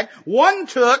of bag. One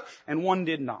took and one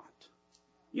did not.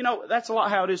 You know, that's a lot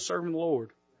how it is serving the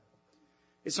Lord.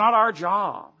 It's not our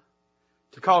job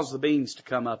to cause the beans to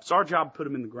come up. It's our job to put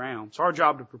them in the ground. It's our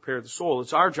job to prepare the soil.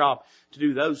 It's our job to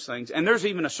do those things. And there's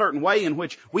even a certain way in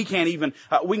which we can't even,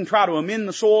 we can try to amend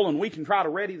the soil and we can try to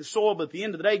ready the soil, but at the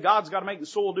end of the day, God's got to make the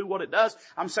soil do what it does.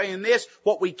 I'm saying this,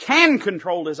 what we can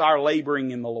control is our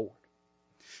laboring in the Lord.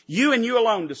 You and you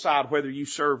alone decide whether you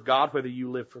serve God, whether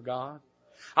you live for God.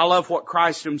 I love what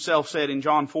Christ himself said in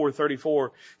John 4:34.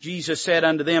 Jesus said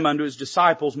unto them, unto his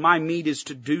disciples, my meat is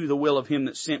to do the will of him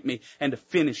that sent me and to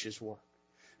finish his work.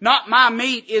 Not my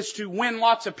meat is to win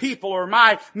lots of people, or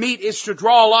my meat is to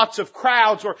draw lots of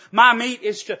crowds, or my meat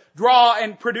is to draw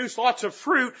and produce lots of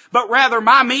fruit, but rather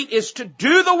my meat is to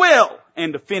do the will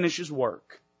and to finish his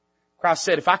work. Christ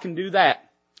said, if I can do that,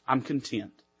 I'm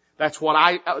content. That's what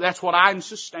I'm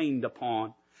sustained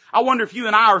upon. I wonder if you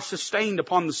and I are sustained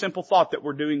upon the simple thought that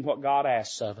we're doing what God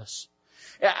asks of us.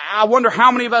 I wonder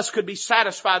how many of us could be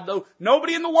satisfied, though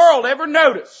nobody in the world ever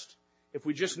noticed, if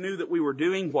we just knew that we were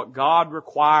doing what God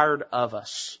required of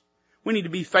us. We need to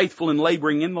be faithful in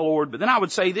laboring in the Lord. But then I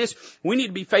would say this, we need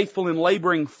to be faithful in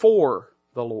laboring for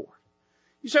the Lord.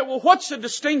 You say, well, what's the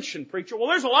distinction, preacher? Well,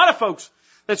 there's a lot of folks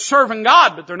that's serving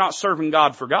God, but they're not serving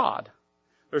God for God.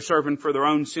 They're serving for their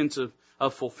own sense of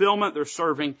fulfillment. They're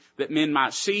serving that men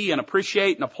might see and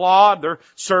appreciate and applaud. They're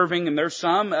serving, and there's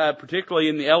some, particularly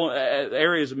in the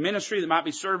areas of ministry, that might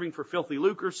be serving for filthy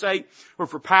lucre's sake or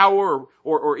for power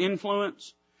or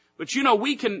influence. But you know,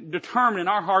 we can determine in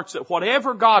our hearts that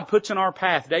whatever God puts in our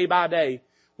path day by day,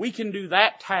 we can do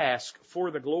that task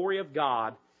for the glory of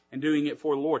God and doing it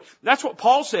for the Lord. That's what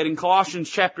Paul said in Colossians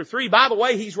chapter 3. By the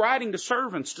way, he's writing to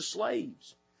servants, to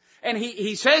slaves. And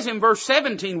he says in verse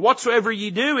 17, whatsoever ye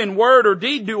do in word or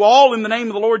deed, do all in the name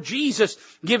of the Lord Jesus,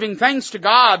 giving thanks to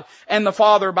God and the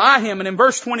Father by him. And in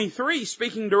verse 23,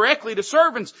 speaking directly to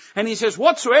servants, and he says,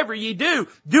 whatsoever ye do,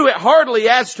 do it heartily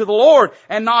as to the Lord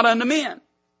and not unto men.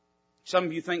 Some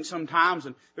of you think sometimes,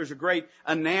 and there's a great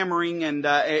enamoring and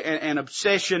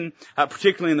obsession,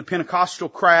 particularly in the Pentecostal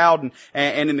crowd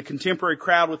and in the contemporary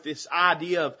crowd, with this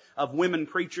idea of women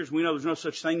preachers. We know there's no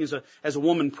such thing as a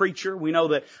woman preacher. We know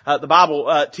that the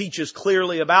Bible teaches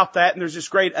clearly about that, and there's this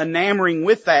great enamoring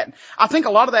with that. I think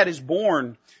a lot of that is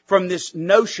born from this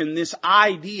notion, this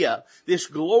idea, this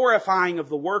glorifying of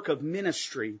the work of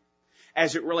ministry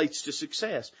as it relates to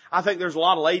success. I think there's a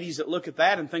lot of ladies that look at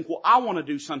that and think, well, I want to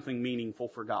do something meaningful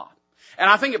for God. And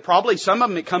I think some of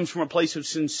them, it comes from a place of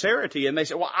sincerity, and they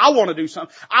say, well, I want to do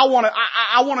something. I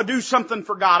want to do something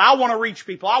for God. I want to reach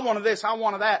people. I want to this. I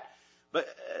want to that. But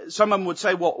some of them would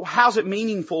say, well, how's it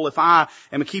meaningful if I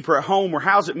am a keeper at home? Or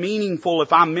how's it meaningful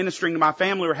if I'm ministering to my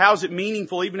family? Or how's it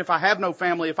meaningful even if I have no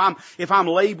family, if I'm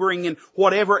laboring in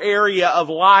whatever area of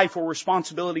life or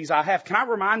responsibilities I have? Can I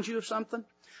remind you of something?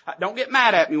 Don't get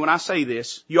mad at me when I say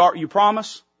this. You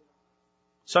promise?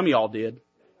 Some of y'all did.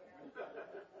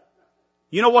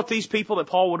 You know what these people that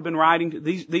Paul would have been writing to?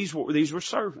 These were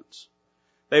servants.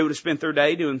 They would have spent their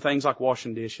day doing things like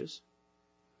washing dishes.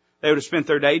 They would have spent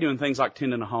their day doing things like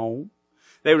tending a home.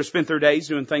 They would have spent their days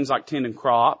doing things like tending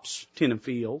crops, tending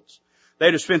fields. They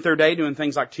would have spent their day doing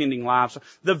things like tending livestock.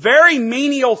 The very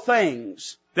menial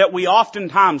things that we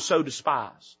oftentimes so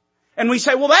despise. And we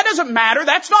say, well, that doesn't matter.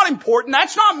 That's not important.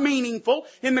 That's not meaningful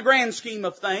in the grand scheme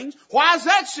of things. Why is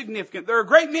that significant? There are a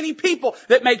great many people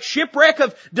that make shipwreck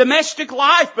of domestic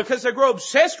life because they grow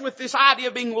obsessed with this idea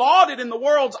of being lauded in the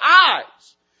world's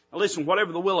eyes. Now listen,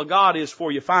 whatever the will of God is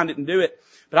for you, find it and do it.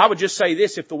 But I would just say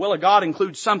this, if the will of God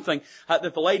includes something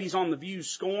that the ladies on the View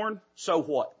scorn, so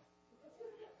what?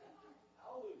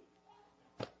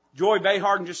 Joy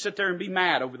Behar can just sit there and be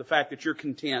mad over the fact that you're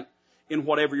content in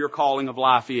whatever your calling of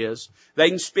life is. They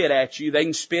can spit at you. They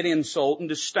can spit insult and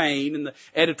disdain. And the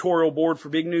editorial board for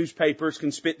big newspapers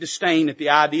can spit disdain at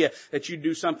the idea that you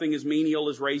do something as menial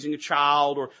as raising a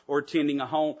child or attending a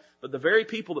home. But the very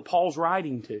people that Paul's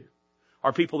writing to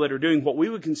are people that are doing what we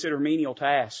would consider menial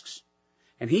tasks.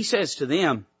 And he says to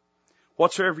them,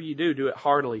 whatsoever you do, do it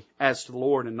heartily as to the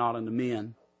Lord and not unto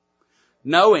men.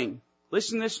 Knowing,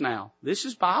 listen to this now. This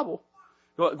is Bible.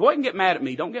 Go ahead and get mad at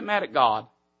me. Don't get mad at God.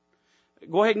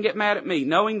 Go ahead and get mad at me.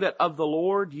 Knowing that of the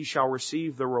Lord ye shall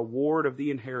receive the reward of the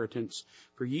inheritance,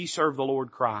 for ye serve the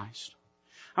Lord Christ.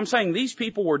 I'm saying these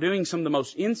people were doing some of the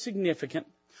most insignificant,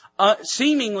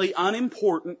 seemingly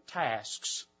unimportant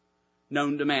tasks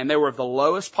known to man. They were of the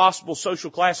lowest possible social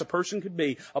class a person could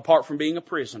be, apart from being a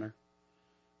prisoner.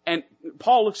 And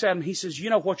Paul looks at them, he says,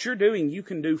 you know what you're doing, you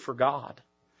can do for God.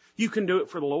 You can do it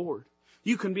for the Lord.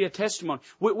 You can be a testimony.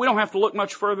 We don't have to look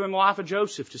much further in the life of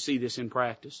Joseph to see this in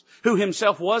practice, who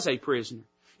himself was a prisoner.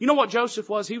 You know what Joseph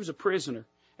was? He was a prisoner.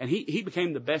 And he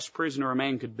became the best prisoner a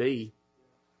man could be.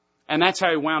 And that's how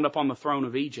he wound up on the throne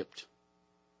of Egypt.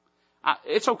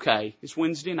 It's okay. It's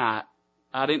Wednesday night.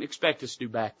 I didn't expect us to do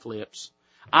backflips.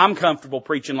 I'm comfortable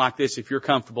preaching like this if you're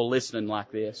comfortable listening like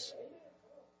this.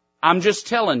 I'm just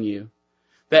telling you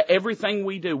that everything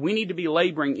we do, we need to be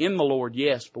laboring in the Lord,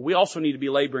 yes, but we also need to be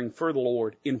laboring for the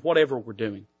Lord in whatever we're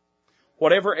doing.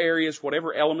 Whatever areas,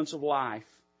 whatever elements of life,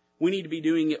 we need to be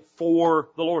doing it for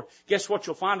the Lord. Guess what?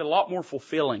 You'll find it a lot more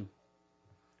fulfilling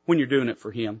when you're doing it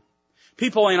for Him.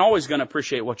 People ain't always going to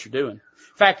appreciate what you're doing.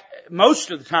 In fact,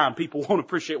 most of the time people won't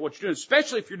appreciate what you're doing,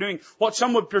 especially if you're doing what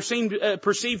some would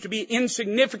perceive to be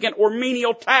insignificant or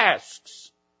menial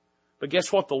tasks. But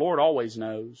guess what? The Lord always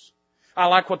knows. I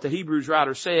like what the Hebrews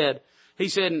writer said. He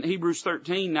said in Hebrews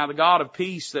 13, now the God of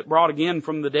peace that brought again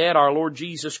from the dead our Lord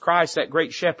Jesus Christ, that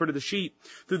great shepherd of the sheep,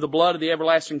 through the blood of the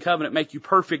everlasting covenant, make you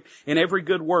perfect in every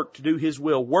good work to do His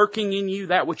will, working in you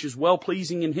that which is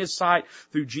well-pleasing in His sight,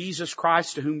 through Jesus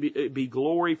Christ, to whom be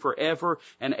glory forever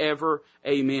and ever.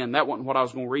 Amen. That wasn't what I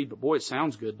was going to read, but boy, it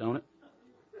sounds good, don't it?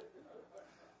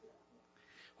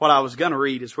 What I was going to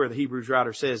read is where the Hebrews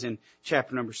writer says in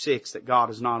chapter number 6 that God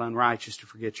is not unrighteous to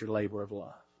forget your labor of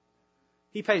love.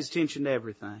 He pays attention to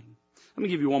everything. Let me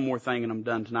give you one more thing and I'm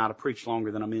done tonight. I preached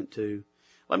longer than I meant to.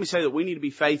 Let me say that we need to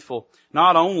be faithful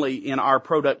not only in our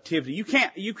productivity.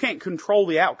 You can't control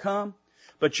the outcome,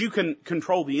 but you can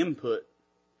control the input.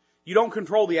 You don't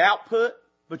control the output,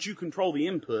 but you control the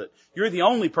input. You're the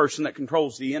only person that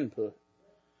controls the input.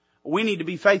 We need to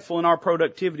be faithful in our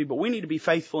productivity, but we need to be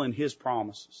faithful in His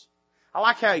promises. I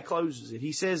like how he closes it.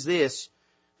 He says this,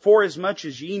 for as much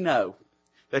as ye know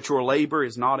that your labor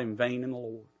is not in vain in the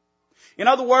Lord. In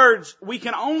other words, we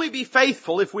can only be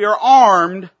faithful if we are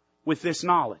armed with this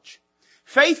knowledge.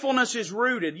 Faithfulness is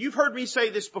rooted. You've heard me say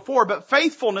this before, but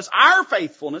faithfulness, our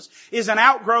faithfulness, is an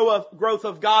outgrowth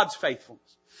of God's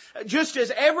faithfulness. Just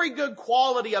as every good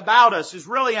quality about us is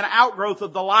really an outgrowth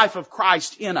of the life of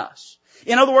Christ in us.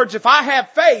 In other words, if I have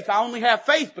faith, I only have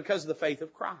faith because of the faith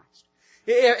of Christ.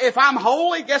 If I'm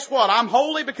holy, guess what? I'm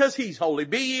holy because He's holy.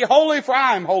 Be ye holy, for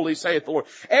I am holy, saith the Lord.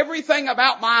 Everything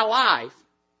about my life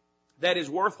that is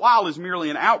worthwhile is merely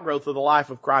an outgrowth of the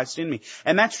life of Christ in me.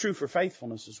 And that's true for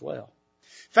faithfulness as well.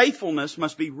 Faithfulness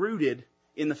must be rooted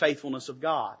in the faithfulness of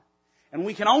God. And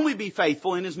we can only be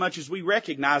faithful inasmuch as we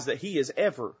recognize that He is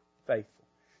ever faithful.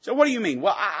 So what do you mean?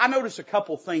 Well, I notice a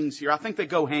couple things here. I think they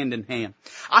go hand in hand.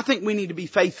 I think we need to be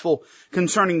faithful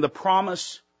concerning the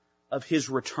promise of His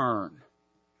return.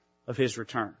 Of His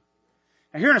return.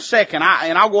 Now here in a second,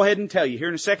 I'll go ahead and tell you, here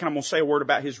in a second I'm going to say a word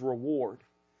about His reward.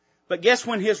 But guess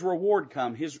when His reward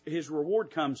comes? His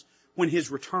reward comes when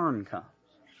His return comes.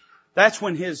 That's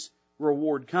when His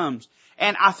reward comes.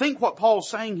 And I think what Paul's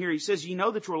saying here, he says, you know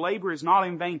that your labor is not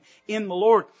in vain in the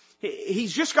Lord.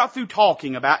 He's just got through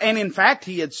talking about, and in fact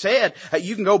he had said,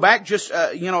 you can go back just,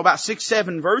 about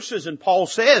 6-7 verses, and Paul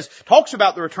talks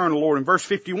about the return of the Lord. In verse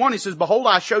 51 he says, behold,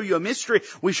 I show you a mystery.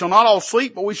 We shall not all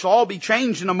sleep, but we shall all be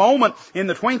changed in a moment, in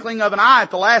the twinkling of an eye,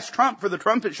 at the last trump, for the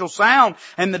trumpet shall sound,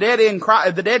 and the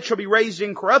dead shall be raised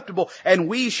incorruptible, and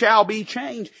we shall be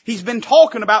changed. He's been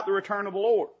talking about the return of the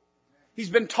Lord. He's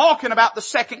been talking about the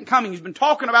second coming. He's been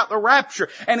talking about the rapture.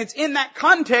 And it's in that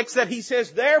context that he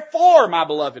says, therefore, my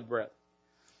beloved brethren.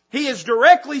 He is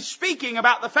directly speaking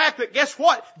about the fact that, guess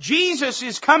what? Jesus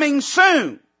is coming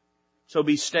soon. So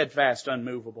be steadfast,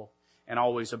 unmovable, and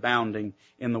always abounding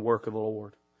in the work of the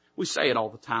Lord. We say it all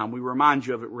the time. We remind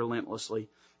you of it relentlessly.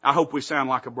 I hope we sound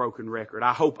like a broken record.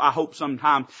 I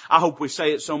hope we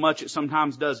say it so much it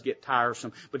sometimes does get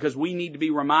tiresome, because we need to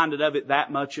be reminded of it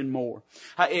that much and more.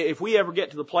 If we ever get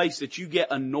to the place that you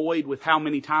get annoyed with how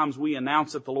many times we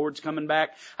announce that the Lord's coming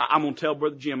back, I'm going to tell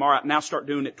Brother Jim, all right, now start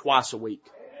doing it twice a week.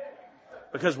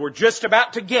 Because we're just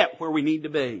about to get where we need to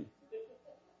be.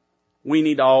 We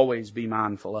need to always be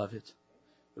mindful of it.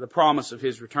 The promise of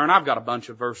His return. I've got a bunch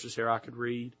of verses here I could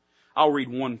read. I'll read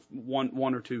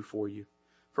one or two for you.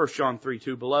 1 John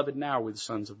 3:2, beloved, now are we the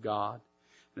sons of God,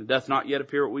 and it doth not yet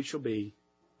appear what we shall be,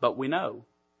 but we know.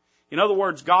 In other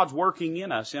words, God's working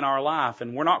in us, in our life,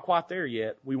 and we're not quite there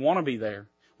yet. We want to be there.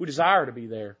 We desire to be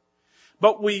there.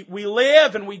 But we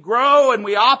live and we grow and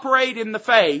we operate in the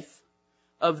faith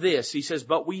of this. He says,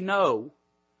 but we know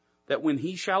that when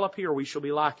He shall appear, we shall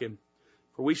be like Him,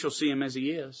 for we shall see Him as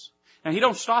He is. Now He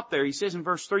don't stop there. He says in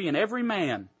verse 3, and every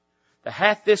man that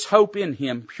hath this hope in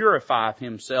him purifieth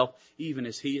himself, even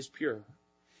as he is pure.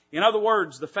 In other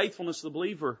words, the faithfulness of the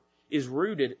believer is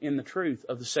rooted in the truth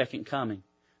of the second coming.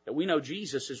 That we know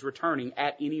Jesus is returning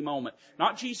at any moment.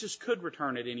 Not Jesus could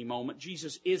return at any moment.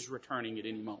 Jesus is returning at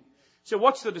any moment. So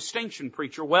what's the distinction,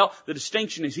 preacher? Well, the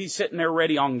distinction is He's sitting there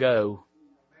ready on go.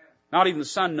 Not even the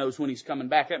Son knows when He's coming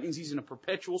back. That means He's in a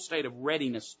perpetual state of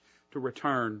readiness to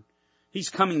return.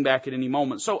 He's coming back at any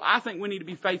moment. So I think we need to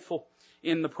be faithful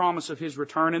in the promise of His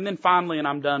return. And then finally, and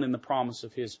I'm done, in the promise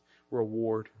of His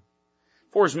reward.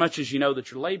 For as much as you know that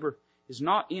your labor is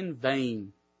not in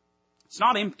vain. It's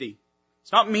not empty.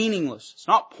 It's not meaningless. It's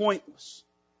not pointless.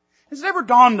 Has it ever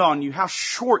dawned on you how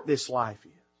short this life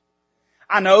is?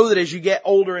 I know that as you get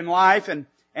older in life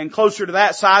and closer to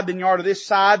that side than you are to this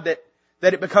side,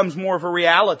 that it becomes more of a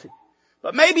reality.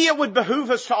 But maybe it would behoove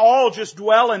us to all just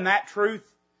dwell in that truth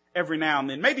every now and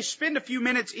then. Maybe spend a few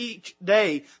minutes each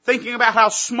day thinking about how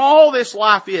small this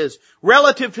life is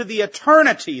relative to the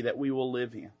eternity that we will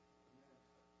live in.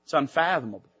 It's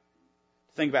unfathomable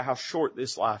to think about how short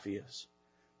this life is.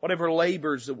 Whatever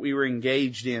labors that we were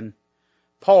engaged in,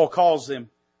 Paul calls them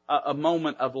a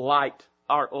moment of light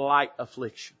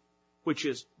affliction, which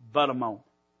is but a moment,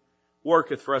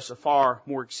 worketh for us a far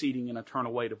more exceeding and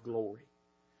eternal weight of glory.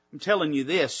 I'm telling you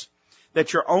this,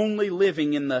 that you're only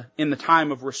living in the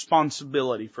time of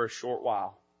responsibility for a short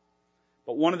while.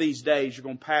 But one of these days you're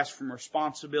going to pass from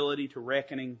responsibility to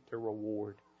reckoning to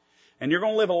reward. And you're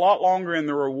going to live a lot longer in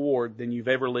the reward than you've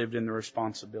ever lived in the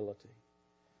responsibility.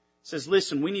 It says,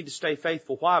 listen, we need to stay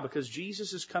faithful. Why? Because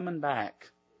Jesus is coming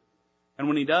back. And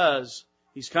when He does,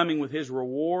 He's coming with His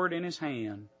reward in His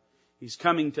hand. He's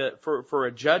coming for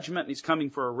a judgment, and He's coming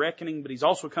for a reckoning, but He's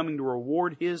also coming to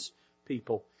reward His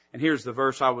people. And here's the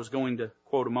verse I was going to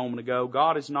quote a moment ago.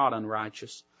 God is not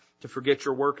unrighteous to forget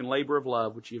your work and labor of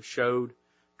love, which you have showed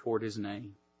toward His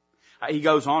name. He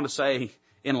goes on to say,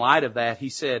 in light of that, he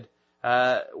said,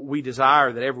 we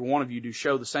desire that every one of you do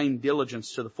show the same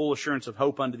diligence to the full assurance of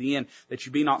hope unto the end, that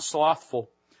you be not slothful,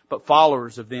 but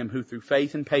followers of them who through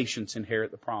faith and patience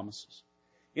inherit the promises.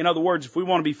 In other words, if we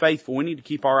want to be faithful, we need to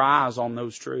keep our eyes on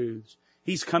those truths.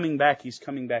 He's coming back. He's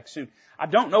coming back soon. I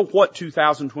don't know what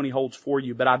 2020 holds for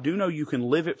you, but I do know you can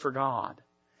live it for God.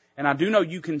 And I do know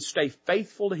you can stay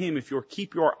faithful to Him if you'll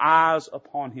keep your eyes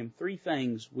upon Him. 3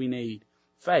 things we need.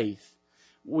 Faith.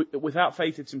 Without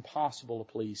faith, it's impossible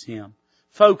to please Him.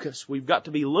 Focus. We've got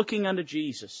to be looking unto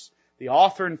Jesus, the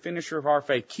author and finisher of our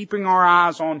faith, keeping our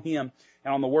eyes on Him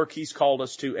and on the work He's called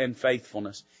us to, and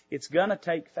faithfulness. It's going to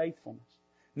take faithfulness.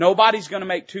 Nobody's going to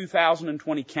make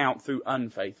 2020 count through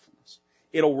unfaithfulness.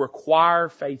 It'll require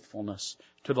faithfulness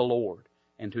to the Lord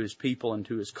and to His people and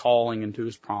to His calling and to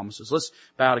His promises. Let's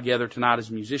bow together tonight as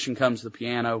a musician comes to the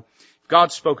piano. If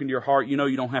God's spoken to your heart, you know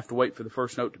you don't have to wait for the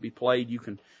first note to be played. You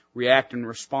can react and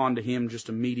respond to Him just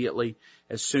immediately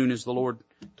as soon as the Lord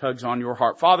tugs on your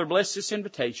heart. Father, bless this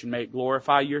invitation. May it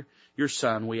glorify your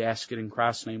Son. We ask it in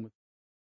Christ's name.